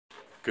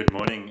Good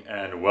morning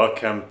and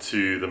welcome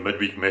to the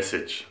midweek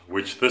message,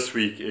 which this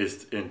week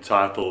is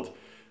entitled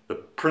The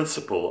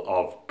Principle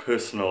of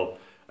Personal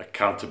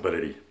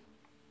Accountability.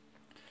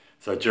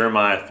 So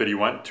Jeremiah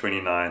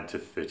 31:29 to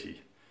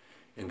 30.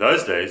 In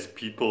those days,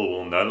 people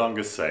will no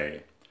longer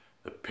say,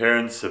 "The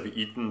parents have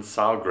eaten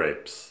sour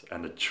grapes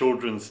and the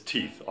children's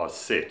teeth are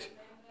set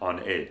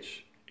on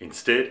edge."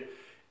 Instead,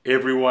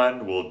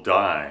 everyone will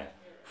die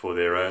for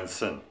their own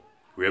sin.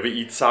 Whoever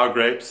eats sour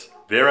grapes,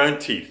 their own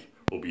teeth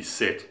will be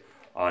set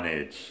on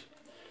edge.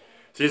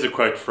 So here's a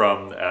quote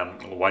from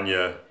One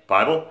Year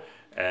Bible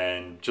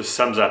and just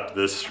sums up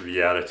this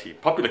reality.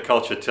 Popular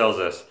culture tells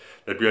us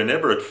that we are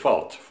never at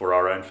fault for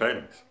our own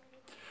failings.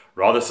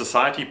 Rather,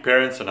 society,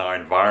 parents, and our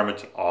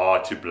environment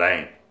are to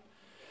blame.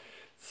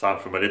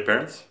 Sound familiar,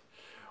 parents?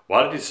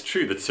 While it is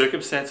true that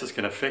circumstances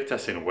can affect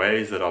us in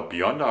ways that are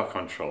beyond our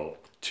control,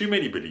 too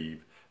many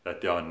believe that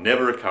they are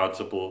never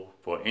accountable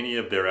for any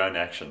of their own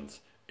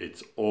actions.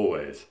 It's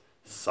always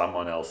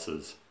someone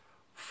else's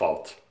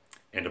fault.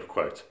 End of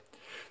quote.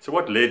 So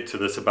what led to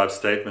this above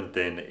statement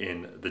then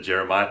in the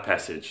Jeremiah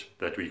passage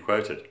that we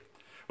quoted?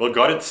 Well,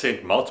 God had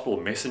sent multiple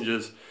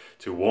messengers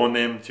to warn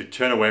them to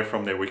turn away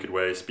from their wicked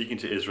ways, speaking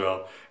to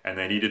Israel, and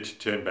they needed to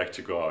turn back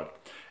to God.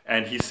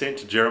 And he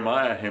sent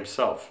Jeremiah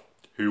himself,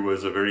 who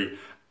was a very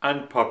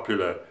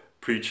unpopular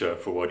preacher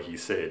for what he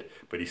said,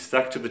 but he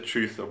stuck to the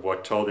truth of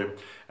what told him,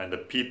 and the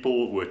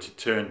people were to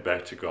turn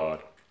back to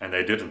God, and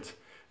they didn't.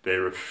 They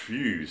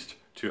refused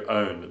to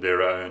own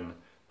their own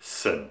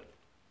sin.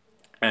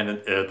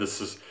 And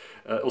this is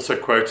also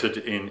quoted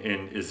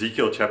in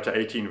Ezekiel chapter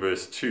 18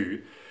 verse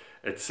 2.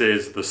 It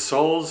says, the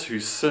soul who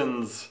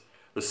sins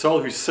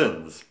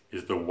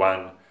is the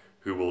one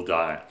who will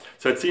die.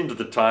 So it seemed at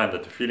the time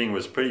that the feeling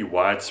was pretty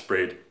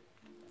widespread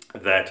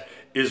that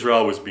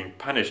Israel was being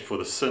punished for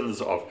the sins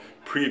of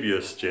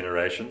previous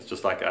generations,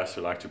 just like us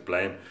who like to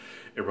blame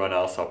everyone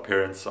else, our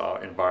parents,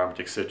 our environment,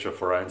 etc.,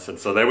 for our own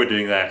sins. So they were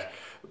doing that,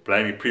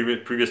 blaming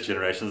previous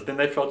generations. Then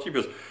they felt,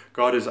 because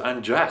God is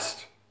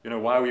unjust.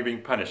 Why are we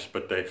being punished?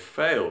 But they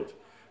failed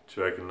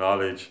to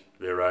acknowledge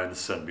their own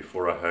sin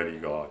before a holy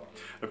God.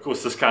 Of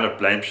course, this kind of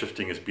blame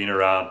shifting has been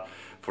around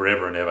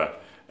forever and ever.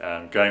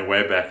 Going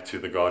way back to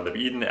the Garden of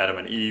Eden, Adam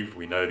and Eve,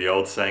 we know the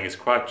old saying is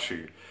quite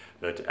true,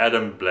 that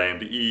Adam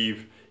blamed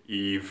Eve,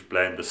 Eve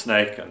blamed the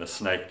snake, and the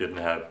snake didn't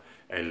have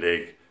a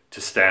leg to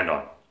stand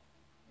on.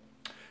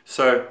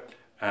 So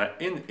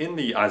in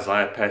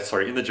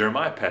the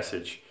Jeremiah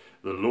passage,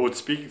 the Lord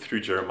speaking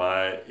through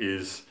Jeremiah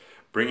is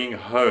bringing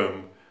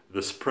home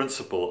this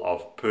principle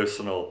of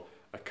personal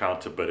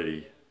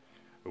accountability.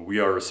 We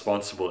are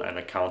responsible and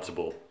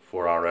accountable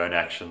for our own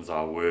actions,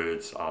 our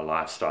words, our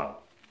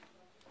lifestyle.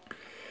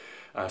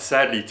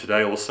 Sadly,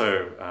 today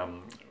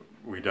also,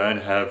 we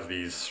don't have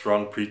these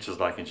strong preachers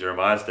like in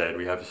Jeremiah's day.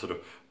 We have sort of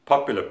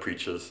popular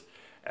preachers,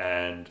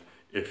 and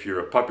if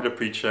you're a popular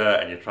preacher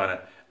and you're trying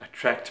to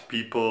attract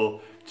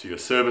people to your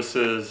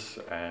services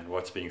and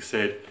what's being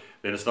said,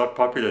 then it's not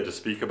popular to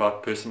speak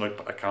about personal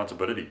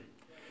accountability.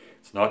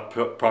 It's not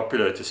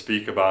popular to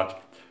speak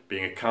about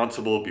being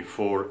accountable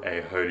before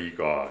a holy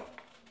God.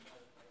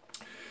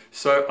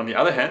 So, on the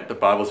other hand, the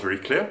Bible is very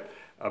clear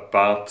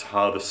about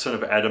how the sin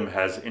of Adam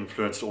has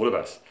influenced all of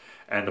us.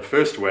 And the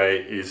first way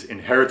is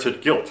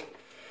inherited guilt.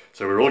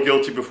 So we're all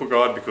guilty before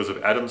God because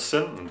of Adam's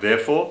sin, and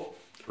therefore,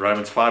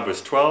 Romans 5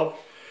 verse 12,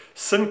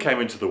 sin came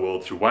into the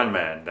world through one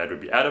man, that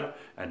would be Adam,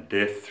 and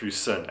death through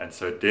sin. And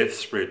so death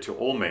spread to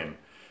all men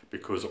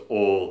because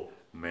all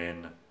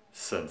men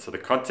sin. So the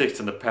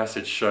context in the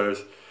passage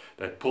shows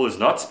that Paul is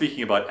not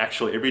speaking about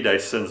actual everyday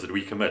sins that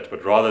we commit,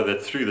 but rather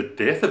that through the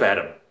death of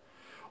Adam,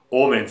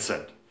 all men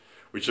sinned,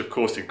 which of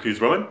course includes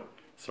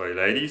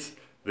ladies.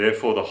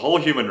 Therefore, the whole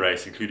human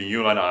race, including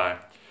you and I,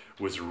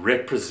 was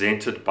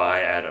represented by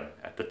Adam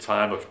at the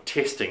time of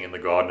testing in the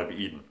Garden of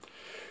Eden.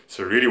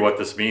 So really what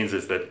this means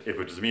is that if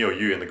it was me or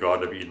you in the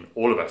Garden of Eden,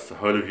 all of us, the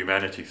whole of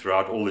humanity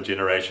throughout all the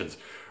generations,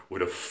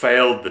 would have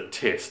failed the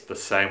test the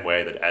same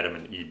way that Adam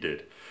and Eve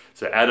did.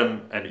 So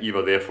Adam and Eve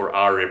are therefore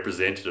our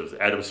representatives.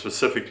 Adam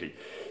specifically,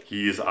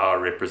 he is our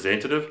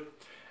representative,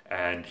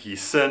 and he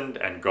sinned,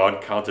 and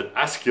God counted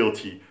us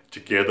guilty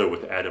together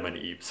with Adam and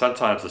Eve.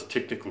 Sometimes this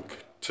technical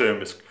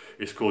term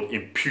is called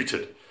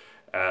imputed.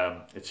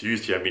 It's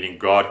used here meaning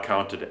God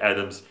counted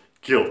Adam's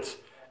guilt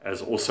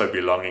as also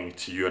belonging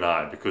to you and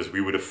I, because we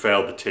would have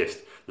failed the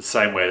test the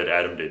same way that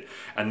Adam did.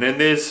 And then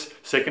there's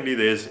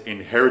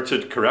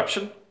inherited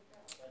corruption.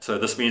 So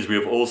this means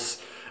we've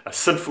also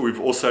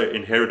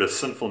inherited a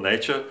sinful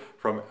nature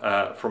from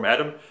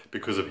Adam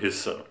because of his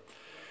sin.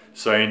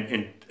 So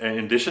in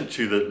addition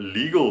to the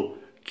legal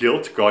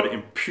guilt God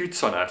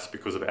imputes on us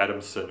because of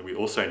Adam's sin, we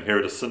also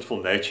inherit a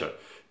sinful nature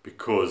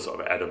because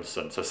of Adam's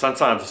sin. So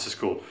sometimes this is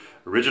called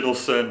original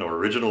sin or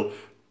original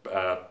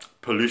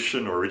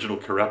pollution or original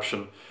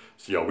corruption.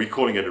 So yeah, we're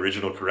calling it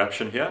original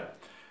corruption here.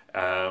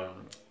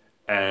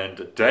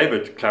 And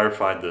David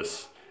clarified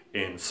this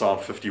in Psalm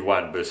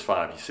 51 verse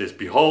 5. He says,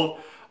 "Behold,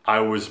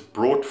 I was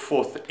brought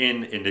forth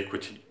in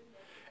iniquity,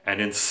 and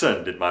in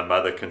sin did my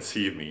mother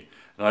conceive me."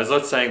 Now he's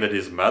not saying that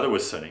his mother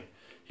was sinning.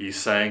 He's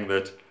saying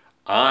that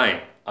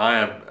I'm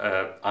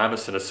a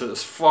sinner. So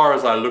as far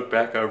as I look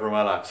back over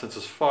my life, since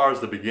as far as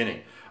the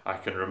beginning, I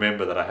can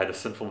remember that I had a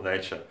sinful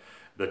nature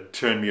that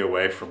turned me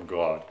away from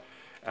God.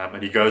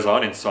 And he goes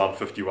on in Psalm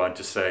 51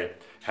 to say,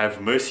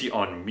 have mercy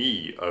on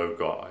me, O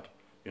God.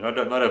 You know,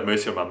 not have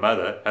mercy on my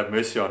mother, have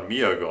mercy on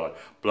me, O God.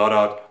 Blot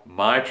out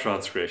my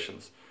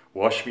transgressions.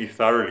 Wash me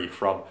thoroughly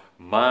from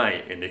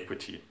my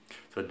iniquity.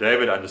 So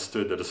David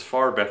understood that as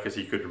far back as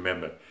he could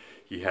remember,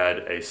 he had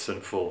a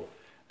sinful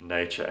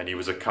nature, and he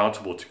was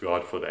accountable to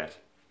God for that.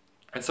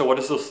 And so what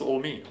does this all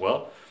mean?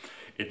 Well,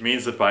 it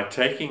means that by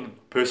taking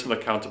personal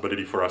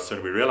accountability for our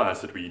sin, we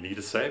realize that we need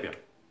a Savior.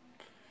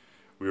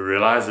 We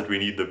realize that we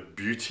need the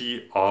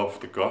beauty of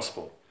the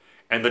gospel,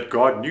 and that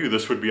God knew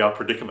this would be our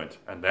predicament,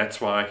 and that's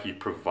why he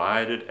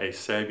provided a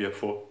Savior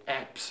for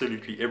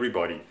absolutely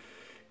everybody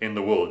in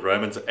the world.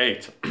 Romans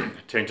 8,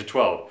 10 to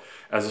 12.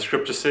 As the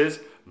scripture says,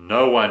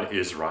 no one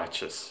is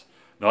righteous,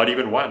 not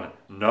even one.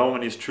 No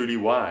one is truly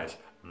wise.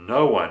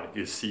 No one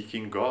is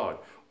seeking God.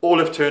 All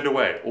have turned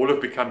away. All have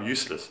become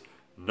useless.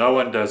 No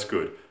one does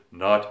good,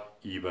 not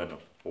even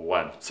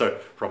one. So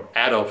from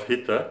Adolf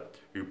Hitler,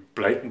 who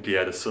blatantly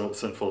had a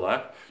sinful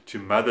life, to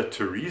Mother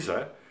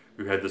Teresa,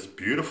 who had this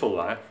beautiful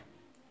life,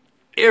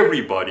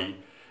 everybody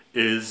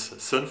is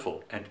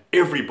sinful, and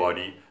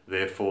everybody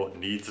therefore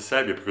needs a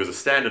Savior, because the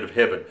standard of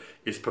heaven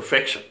is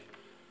perfection,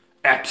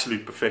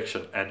 absolute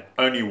perfection, and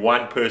only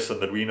one person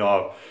that we know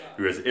of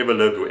who has ever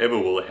lived or ever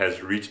will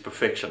has reached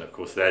perfection. Of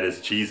course, that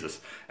is Jesus,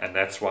 and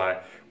that's why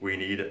we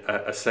need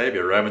a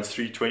Savior. Romans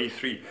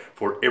 3:23,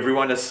 for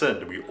everyone has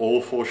sinned, we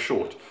all fall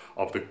short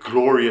of the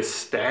glorious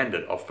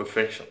standard of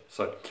perfection.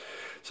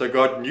 So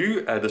God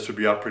knew this would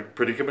be our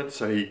predicament,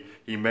 so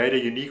he made a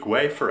unique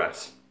way for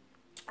us.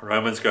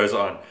 Romans goes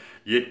on,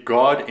 yet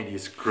God in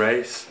his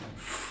grace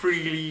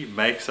freely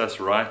makes us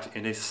right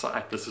in his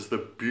sight. This is the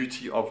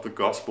beauty of the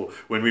gospel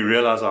when we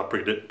realize our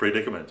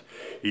predicament.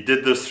 He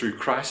did this through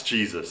Christ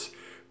Jesus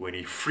when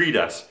he freed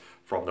us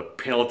from the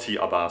penalty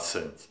of our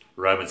sins.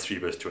 Romans 3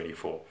 verse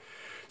 24.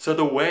 So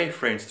the way,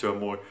 friends, to a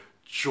more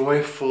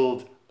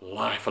joyful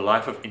life, a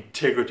life of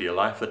integrity, a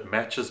life that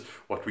matches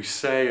what we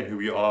say and who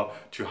we are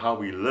to how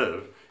we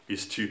live,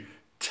 is to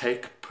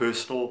take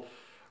personal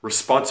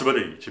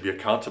responsibility, to be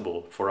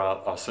accountable for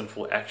our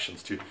sinful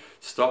actions, to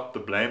stop the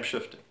blame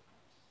shifting,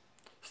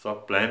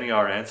 stop blaming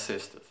our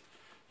ancestors,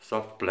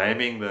 stop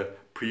blaming the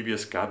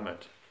previous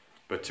government,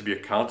 but to be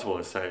accountable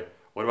and say,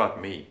 what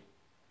about me?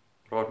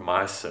 What about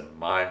my sin,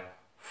 my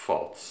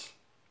faults?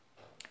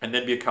 And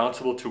then be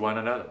accountable to one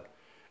another.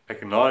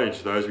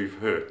 Acknowledge those we've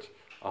hurt,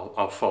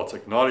 our faults.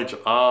 Acknowledge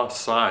our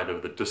side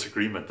of the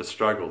disagreement, the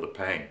struggle, the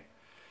pain.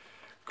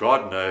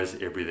 God knows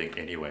everything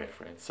anyway,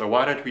 friends. So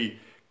why don't we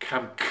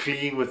come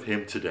clean with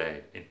him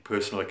today in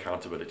personal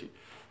accountability?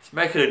 Let's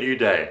make it a new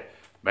day.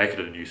 Make it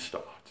a new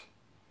start.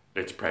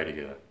 Let's pray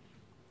together.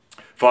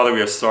 Father,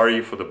 we are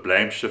sorry for the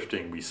blame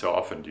shifting we so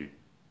often do.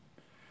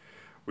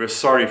 We are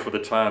sorry for the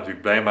times we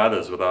blame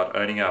others without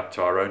owning up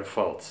to our own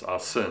faults, our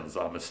sins,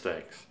 our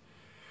mistakes.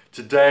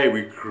 Today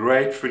we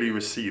gratefully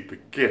receive the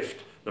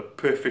gift, the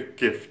perfect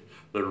gift,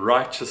 the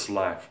righteous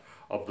life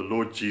of the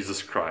Lord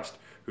Jesus Christ,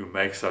 who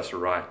makes us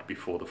right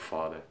before the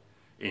Father.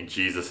 In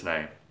Jesus'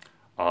 name,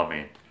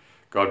 amen.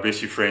 God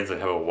bless you, friends,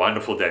 and have a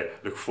wonderful day.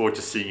 Look forward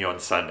to seeing you on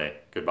Sunday.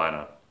 Goodbye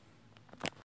now.